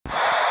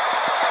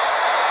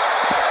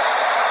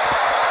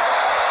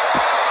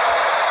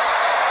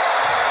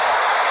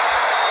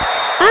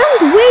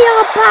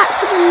are back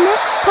for the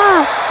next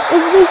part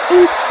of this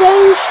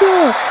insane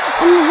show.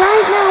 And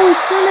right now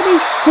it's going to be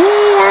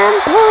CM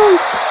Punk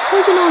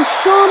taking on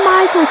Shawn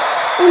Michaels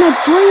in a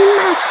dream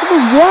match for the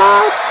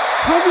World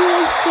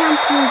Heavyweight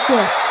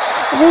Championship.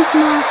 This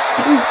match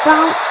is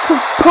bound to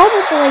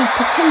probably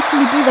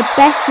potentially be the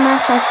best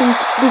match I think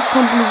this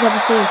company's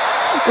ever seen.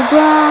 We're going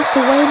to have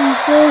to wait and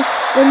see.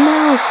 But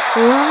now,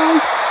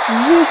 right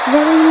this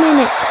very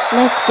minute,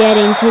 let's get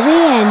into the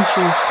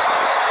entrance.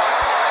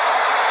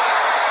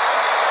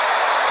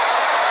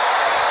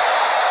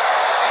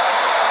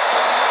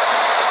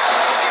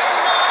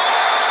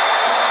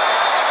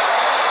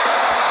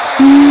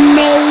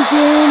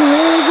 Making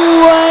his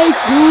way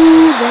to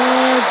the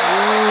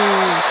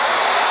ring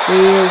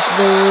is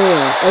the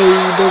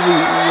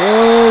AEW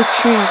World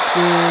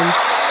Champion,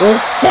 the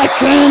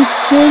Second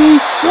City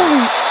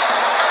Saint.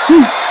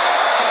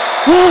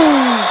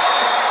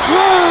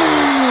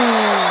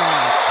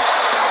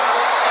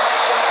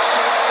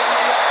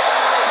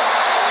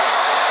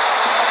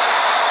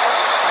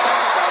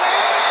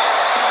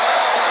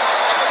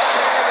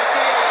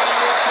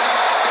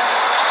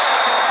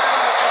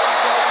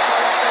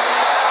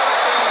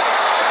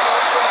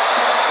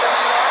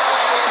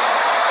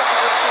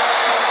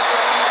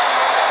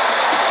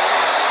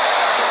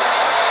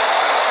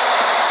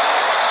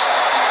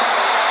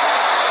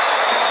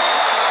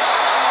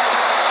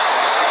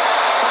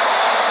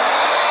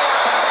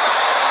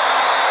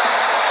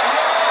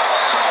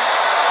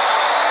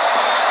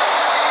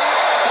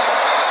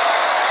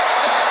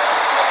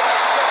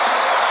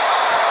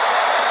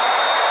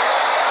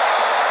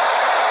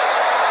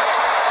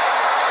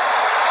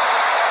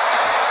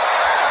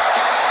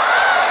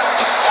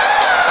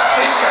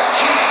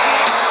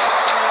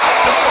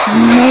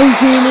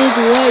 Making his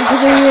way to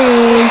the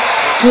ring,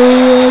 he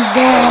is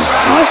the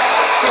Hot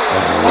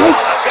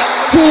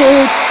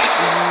Kid,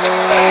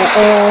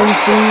 on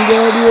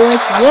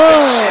TWS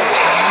World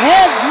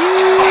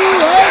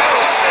Heavyweight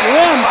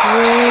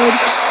Champion,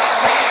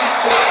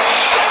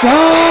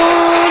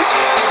 Shawn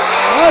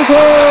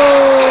Michaels.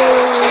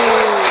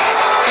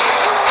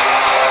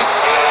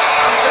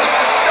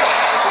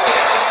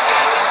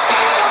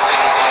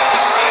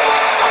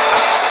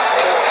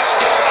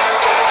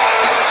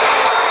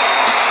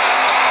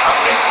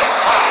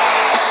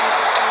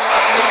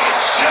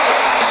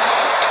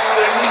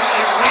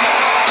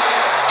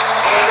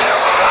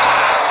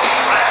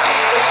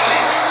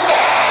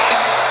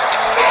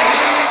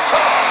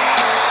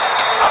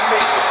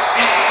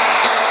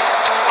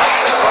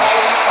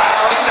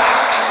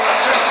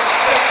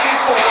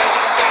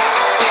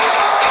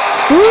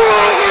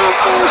 Right now,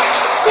 folks,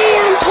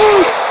 CM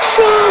Punk,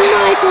 Shawn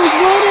Michaels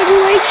World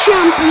Heavyweight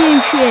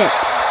Championship.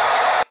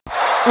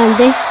 And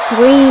this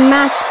dream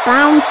match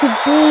bound to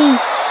be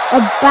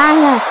a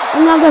banger.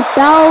 Another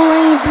bell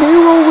rings.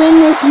 Who will win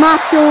this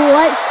match?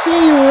 Let's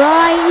see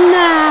right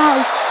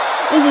now.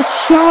 Is it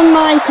Shawn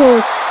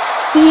Michaels,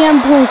 CM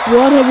Punk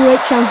World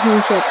Heavyweight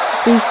Championship?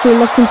 These two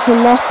looking to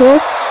lock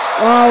up.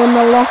 Oh, and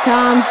the lock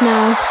arms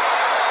now.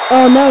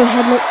 Oh no,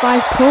 headlock by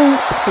Punk.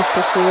 Pushed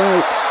off the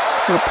rope.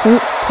 Now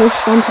Punk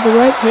pushed onto the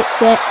rope,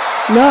 hits it.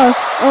 No.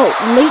 Oh,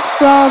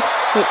 leapfrog.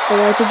 Hits the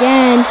rope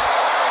again.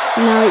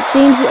 Now it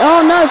seems,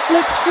 oh no,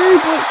 flips through,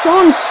 but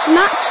Shawn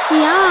snatched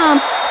the arm.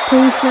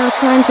 Punk now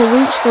trying to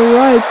reach the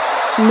rope.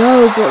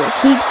 No, but it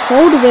keeps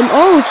hold of him.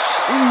 Oh,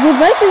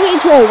 reverses it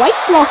into a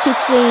waist lock, it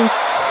seems.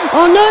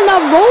 Oh no, now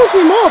rolls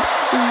him up.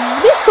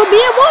 This could be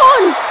a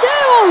 1, 2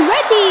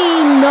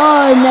 already.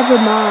 No,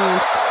 never mind.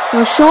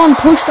 Now Shawn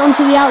pushed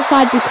onto the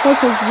outside because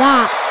of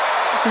that.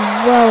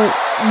 Well,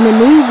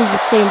 maneuver,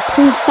 you'd say, and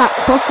Punk sat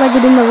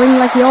cross-legged in the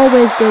ring like he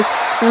always does.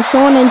 Now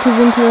Shawn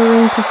enters into the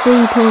ring to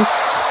see Punk.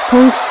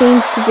 Punk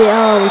seems to be,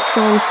 oh, and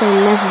Shawn's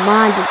saying never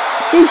mind.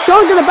 It seems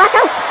Shawn's gonna back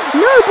out.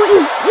 No, but he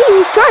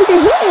was trying to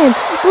hit him,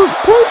 but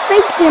Punk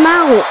faked him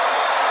out,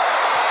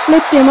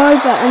 flipped him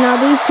over, and now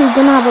these two are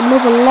gonna have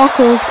another lock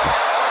up.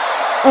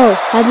 Oh,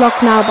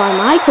 headlock now by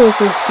Michaels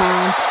this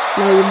time.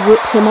 Now he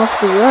whips him off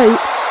the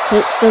rope,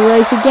 hits the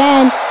rope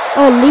again.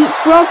 Oh,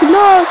 leapfrog,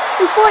 no,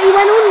 he thought he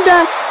went under,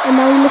 and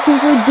now he's looking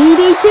for a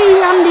DDT,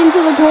 rammed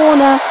into the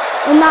corner,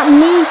 and that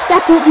knee,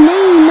 step up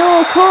knee,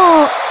 no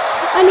caught,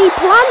 and he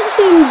plants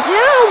him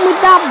down with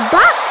that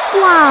back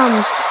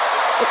slam.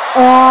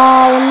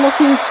 Oh, I'm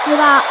looking for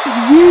that,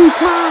 you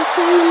can't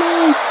see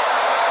me,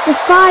 the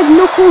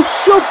 5-knuckle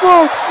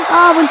shuffle.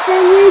 Oh, I'm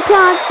saying you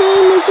can't see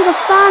me to the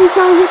fans.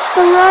 Now he hits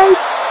the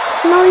rope,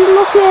 now he's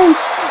looking,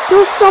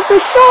 dusts off the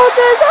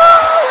shoulders.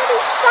 Oh,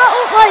 he's sat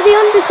up like the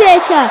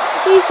Undertaker.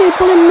 These two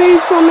pulling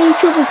moves from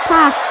each other's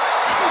past.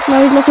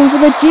 Now he's looking for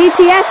the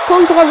GTS.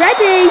 Punk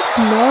already.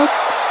 No.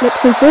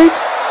 Flips him through.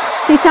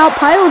 Sit out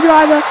pile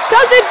driver.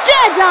 Counter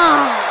dead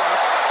eye.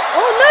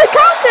 Oh no,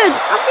 countered.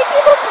 I think he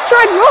must have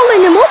tried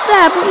rolling him up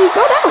there, but he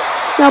got out.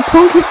 Now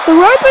Punk hits the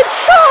rope and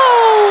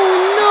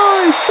Shawn.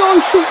 No, Shawn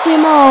shoved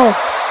him off.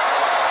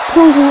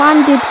 Punk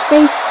landed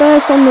face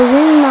first on the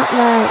ring that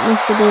there. It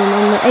must have been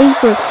on the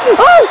apron.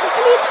 Oh,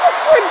 and he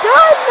looked for a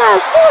dive there.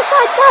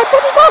 Suicide dive,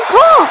 but he got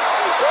caught.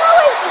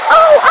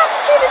 Oh,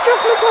 attitude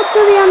adjustment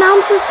onto the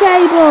announcer's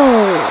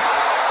table.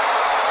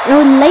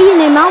 laying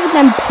him out with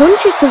them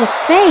punches to the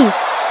face.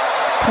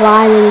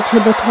 Climbing to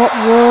the top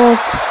rope.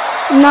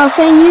 Now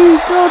saying, you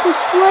go to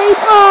sleep.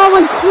 Oh,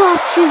 and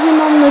crotches him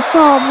on the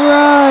top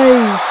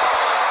rope.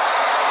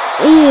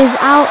 He is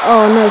out.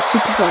 Oh no,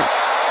 superplex.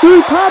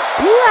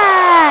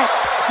 Superplex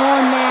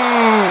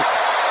connect.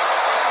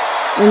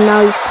 And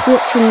now he's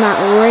clutching that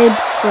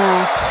ribs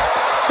there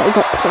that he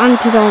got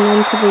planted on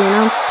onto the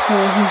announcer's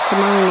table, to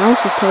my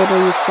announcer's table,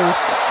 you'd say.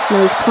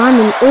 Now he's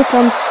climbing up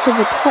onto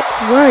the top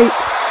rope.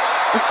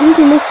 I think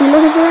he must be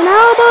looking for an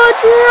elbow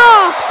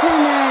drop.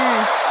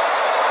 Connect.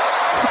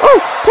 Oh,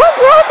 Punk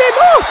rolled him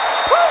up.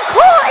 Punk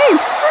caught him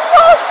and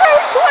rolls straight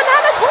into an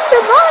anaconda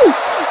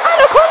vice.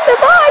 Anaconda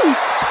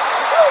vice.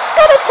 He's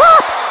gonna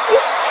tap.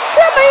 He's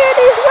shimmying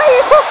his way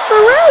across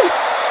the ring.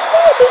 See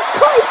him, he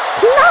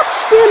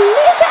snatched him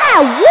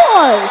mid-air.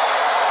 Whoa!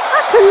 I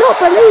cannot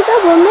believe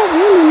that. Well, not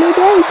really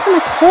mid-air. He kind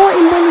of caught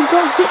him when he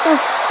got hit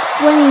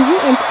when he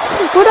hit him.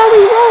 But now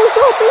he rolls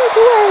up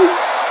into a...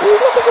 He's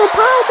looking for a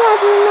power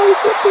driver and now he's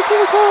flipped into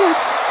the corner.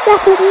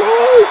 Step up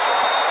knee.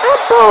 A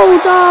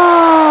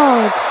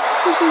bulldog.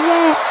 This is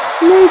it.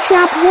 New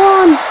champ.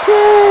 1,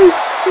 2,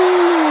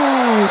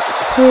 3.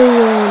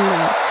 Cool.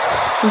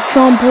 And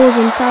Shawn pulls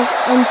himself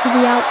onto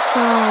the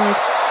outside.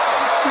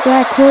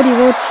 Where Cody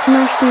Rhodes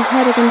smashed his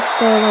head against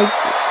the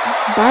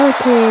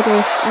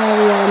barricade-ish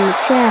area on the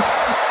chair.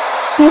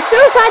 The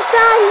suicide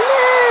dive!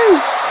 No!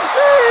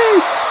 No!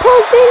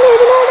 Punk didn't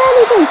even hit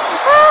anything!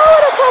 Oh,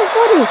 what a close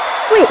body!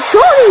 Wait,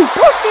 surely he's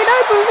busted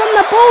open from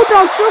the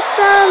bulldog just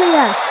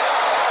earlier!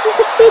 You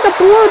could see the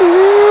blood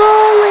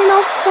rolling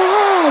off the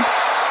head!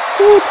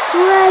 Good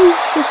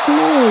gracious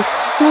me!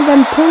 One of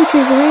them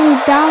punches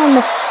raining down on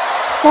the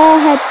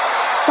forehead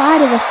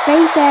side of the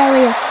face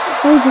area.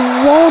 And he's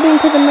rolled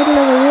into the middle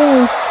of the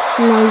ring.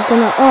 And now he's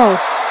gonna,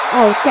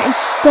 getting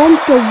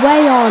stomped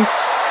away on.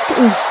 Just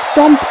getting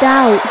stomped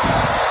out.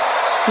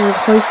 And he's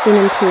hoisting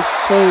him to his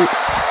feet.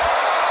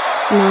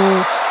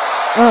 Now,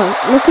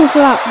 looking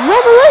for that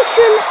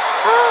revolution.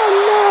 Oh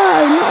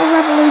no, not a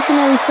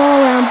revolutionary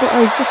forearm, but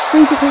just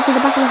super kick to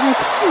the back of the head.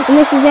 And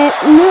this is it.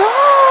 No!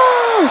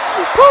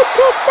 Pull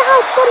kicked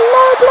out, but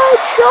low blow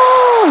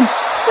Shawn.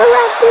 The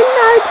ref didn't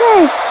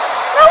notice.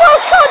 No, well,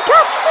 Shawn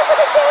catches him with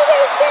a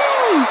DDT.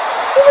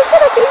 He was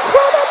going to be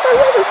caught up the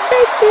ring,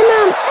 faked him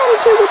out, and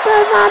two were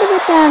both out of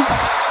it then.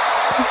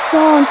 And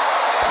Shawn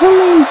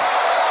pulling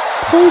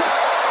Punk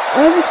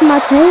over to my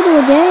table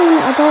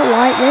again. I don't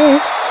like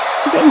this.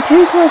 I'm getting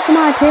too close to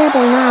my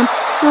table now.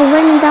 Now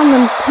raining down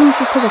them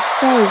punches to the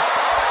face.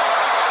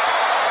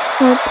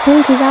 Now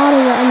Punk is out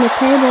of it on the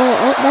table.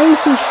 Oh, there you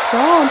see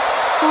Shawn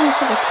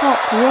onto the top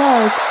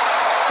rope.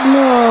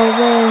 No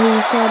way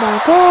he's got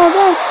back. Oh,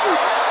 there's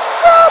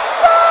frog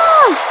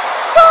splash!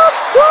 Frog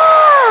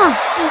splash!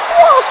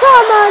 What a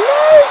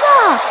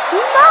maneuver!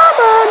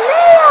 Mamma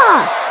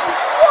mia!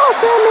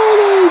 What a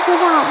maneuver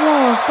that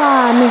was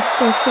by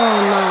Mr.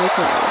 Shawn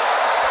Michaels.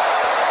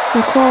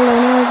 And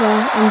crawling over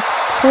and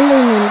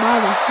pulling him by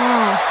the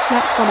hair.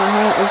 That's gotta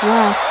hurt as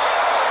well.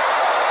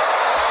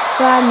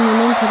 Sliding him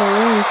into the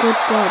ring. Good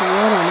God,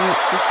 what a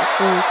match this is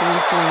going so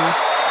far.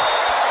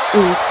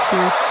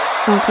 Now,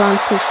 Shawn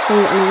climbs to his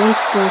feet and he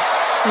wants the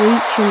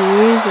screeching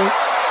music,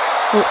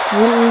 but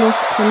wouldn't this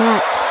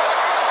connect?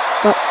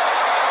 But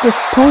if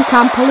Punk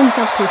can't pull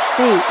himself to his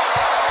feet,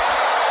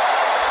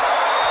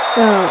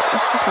 so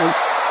it's just like,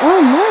 oh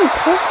no,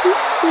 Punk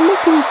needs to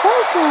look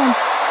himself on.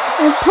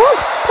 And Punk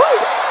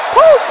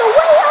pulls the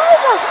way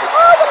over.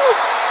 Oh, and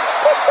this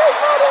kick to the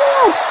side of the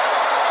head.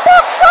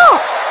 Back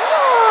shot.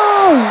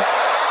 No.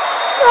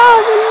 Oh,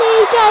 the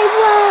knee gave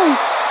way.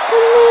 The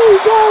knee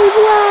gave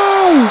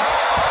way.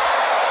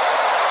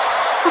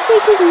 I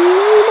think his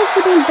knee must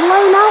have been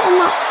blown out on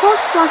that frog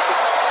splash.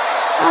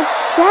 I'd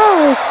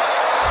say.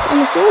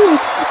 I'm assuming.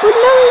 But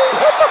no,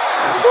 it's a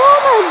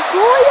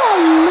Komagoya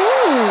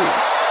knee.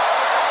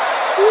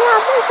 Yeah,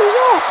 this is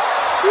it.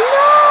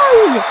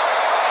 No!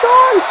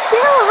 Shawn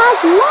still has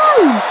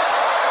life.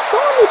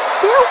 Shawn is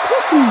still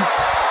kicking.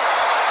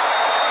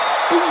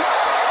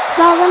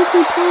 Now them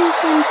two pulling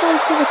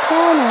themselves to the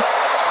corner.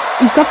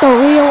 He's got the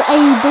real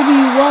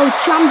AEW World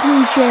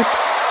Championship.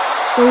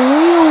 The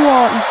real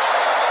one.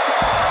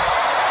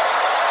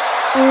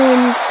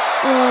 And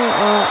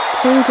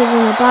Punk is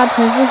in a bad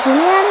position.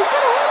 Yeah, he's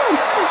gonna hit him.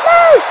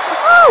 No!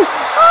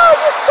 Oh,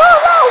 you saw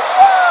that?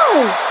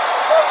 Whoa!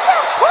 The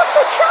ref caught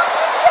the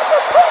championship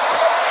and Punk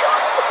kicked Shawn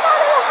on the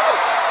side of the head.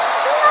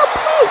 Now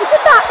Punk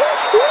with that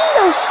inch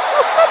leader.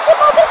 Now sets him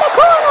up in the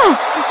corner.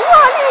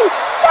 Running.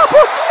 Step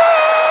up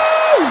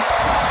knee.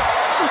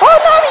 Oh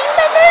no, he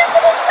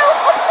maneuvered himself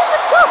up to the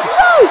top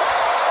rope.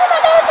 He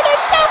maneuvered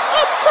himself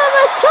up to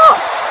the top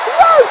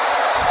rope.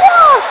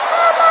 What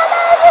a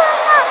maneuver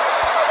in that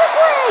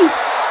pedigree.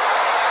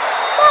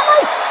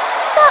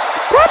 That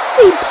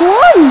Pepsi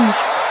plunge.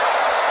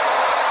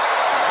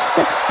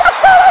 That's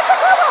Solo's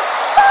recover.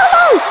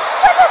 Solo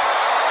with a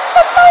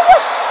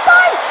Samoan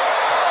spike.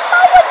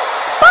 Samoan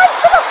spike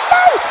to the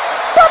face.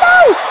 But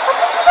no, I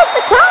think he must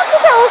have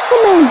counted it or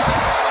something.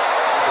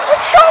 And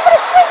Shawn with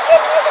a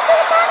switching music to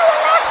the back of the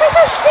neck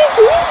because he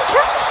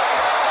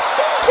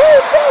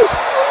caved in.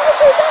 And this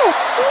is it.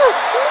 No.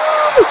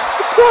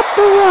 He grabbed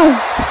the rope.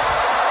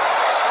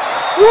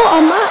 What a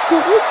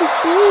matchup this has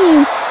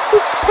been.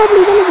 This is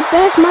probably one of the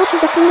best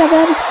matches I think I've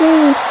ever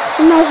seen.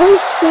 And now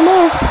hoists him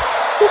up.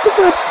 Looking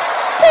for a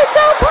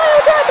sit-out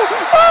pile driver.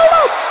 Roll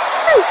up.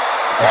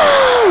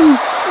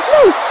 No.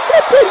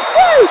 Flipped in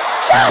through.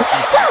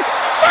 Sharpshooter.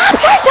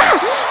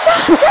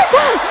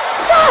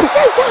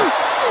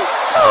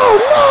 Oh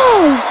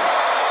no.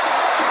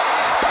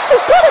 This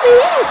has got to be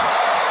it.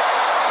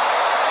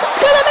 It's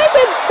going to make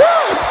it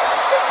top.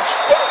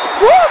 He's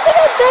forcing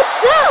it to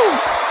top.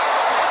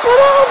 But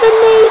all the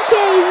knee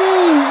gave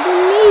in. The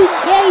knee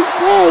gave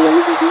way. And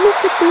just look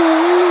at the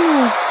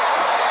arena.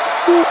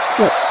 See it?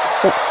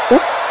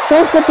 What?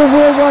 Shawn's got the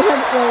World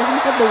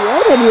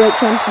Heavyweight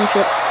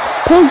Championship.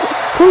 Punk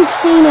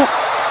seen it.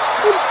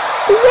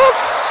 The ref.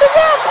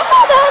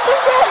 Oh no, the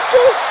ref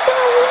just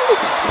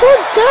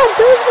Punk down.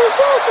 There's the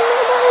ref. And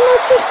now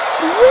they're just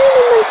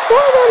reeling their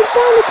forearms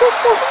down across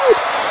the head.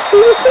 And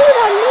you see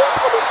that knee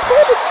pad, he's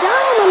put it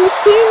down. I'm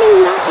assuming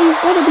that he's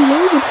got to be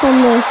injured from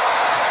this.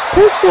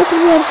 Punk's not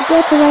going to be able to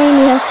get to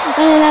Rania.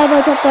 And an elbow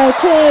drop there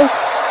too.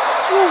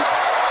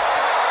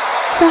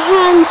 The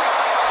hand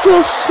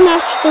just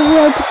snatched the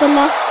rope at the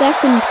last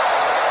second.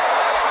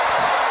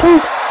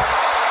 Punk.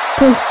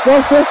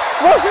 Wilson,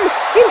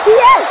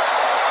 GTS!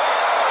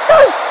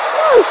 No,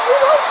 he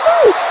went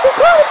through! He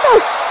caught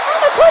himself!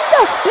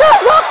 Anaconda! No,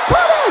 rock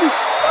bottom!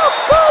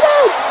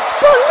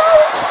 But no,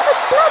 he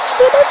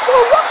snatched it into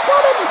a rock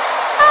bottom!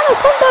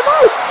 Anaconda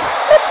mouse!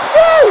 Flip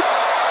through!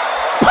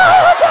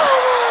 Pile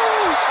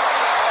driver!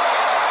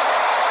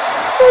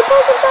 He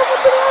pulls himself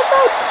into the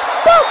outside!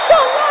 Box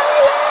shot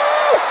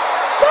lariat!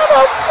 Get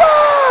up!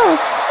 1,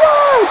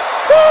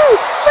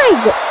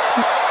 2, 3!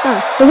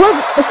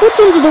 The foot's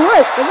under the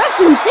rope. The ref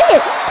didn't see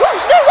it.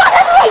 Punk's new World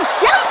Heavyweight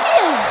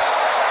Champion!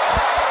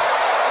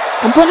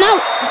 But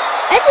now,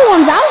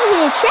 everyone's out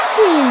here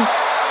checking.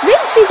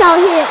 Vince is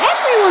out here.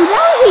 Everyone's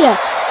out here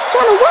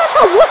trying to work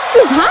out what's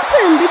just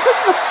happened because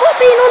of the foot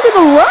being under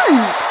the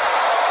rope.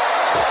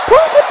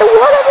 Punk with the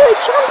World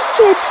Heavyweight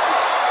Championship.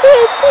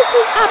 This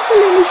is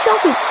absolutely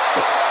shocking.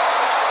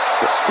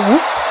 What?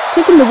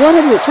 Taking the World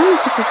Heavyweight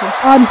Championship with him.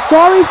 I'm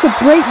sorry to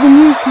break the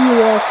news to you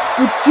all,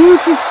 but due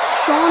to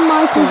Shawn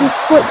Michaels'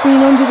 foot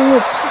being under the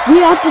rope,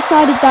 we have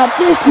decided that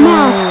this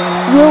match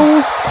will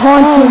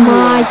continue. Oh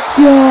my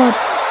god.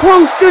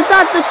 Punk's just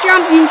had the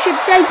championship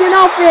taken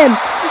off him.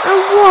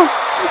 And what?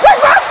 What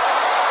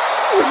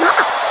was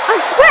that? I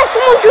swear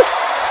someone just...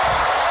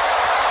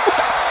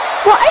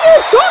 What? Anyway,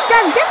 Shawn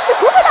gets the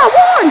cover now.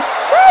 1,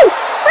 2,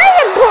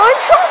 3, and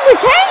Shawn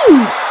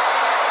retains.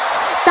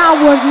 That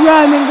was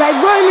Roman Reigns.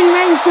 Roman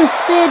Reigns just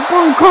speared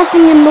Punk,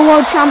 costing him the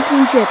World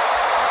Championship.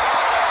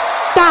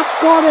 That's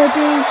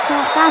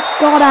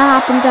gotta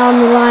happen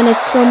down the line at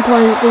some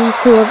point. These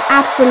two have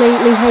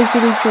absolutely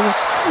hated each other.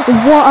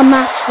 What a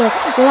match though.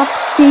 We'll have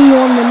to see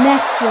you on the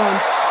next one.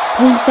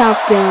 Peace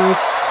out, guys.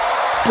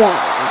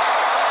 Bye.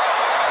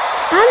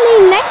 And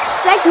the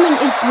next segment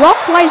is Brock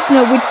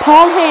Lesnar with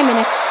Paul Heyman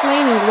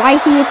explaining why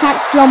he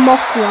attacked Jon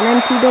Moxley on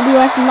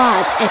MTWS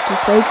Live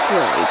Episode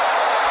 3.